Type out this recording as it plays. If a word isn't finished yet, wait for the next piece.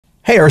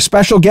Hey, our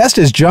special guest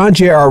is John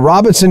J.R.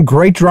 Robinson,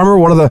 great drummer,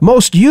 one of the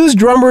most used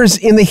drummers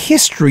in the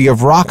history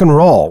of rock and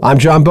roll. I'm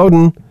John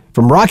Beaudin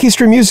from Rock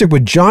History Music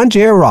with John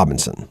J.R.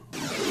 Robinson.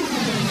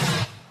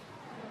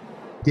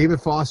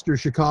 David Foster,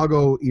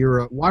 Chicago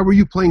era. Why were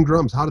you playing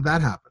drums? How did that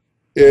happen?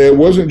 It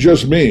wasn't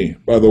just me,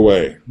 by the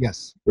way.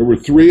 Yes. There were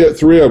three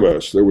of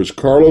us. There was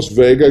Carlos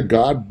Vega,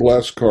 God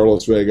bless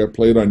Carlos Vega,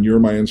 played on You're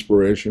My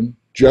Inspiration,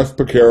 Jeff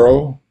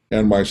Picaro,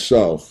 and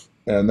myself.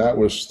 And that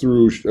was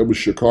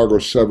Chicago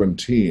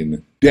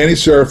 17. Danny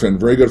Serafin,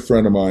 very good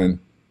friend of mine,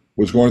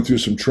 was going through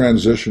some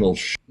transitional,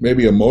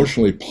 maybe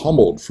emotionally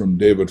pummeled from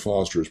David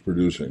Foster's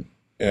producing.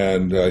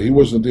 And he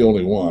wasn't the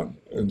only one.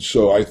 And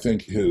so I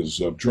think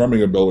his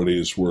drumming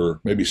abilities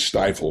were maybe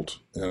stifled.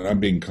 And I'm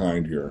being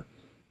kind here.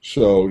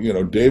 So,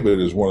 David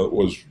is one that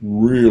was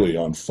really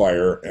on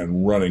fire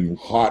and running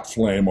hot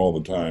flame all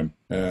the time,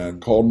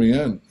 and called me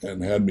in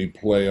and had me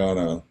play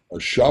on a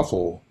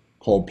shuffle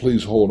called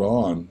Please Hold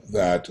On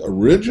that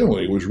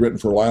originally was written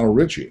for Lionel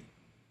Richie.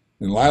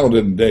 And Lionel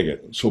didn't dig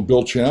it. So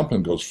Bill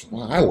Champlin goes,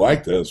 I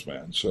like this,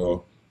 man.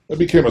 So it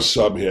became a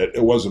sub-hit.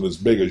 It wasn't as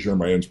big as You're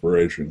My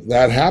Inspiration.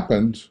 That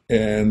happened,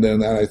 and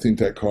then I think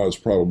that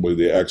caused probably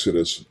the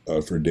exodus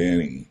for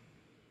Danny.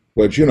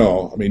 But,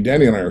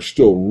 Danny and I are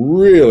still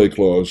really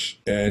close,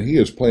 and he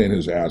is playing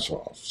his ass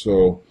off.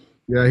 So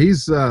yeah,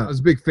 I was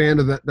a big fan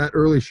of that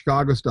early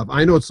Chicago stuff.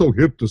 I know it's so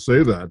hip to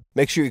say that.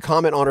 Make sure you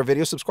comment on our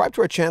video, subscribe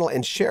to our channel,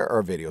 and share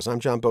our videos. I'm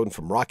John Beaudin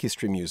from Rock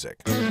History Music.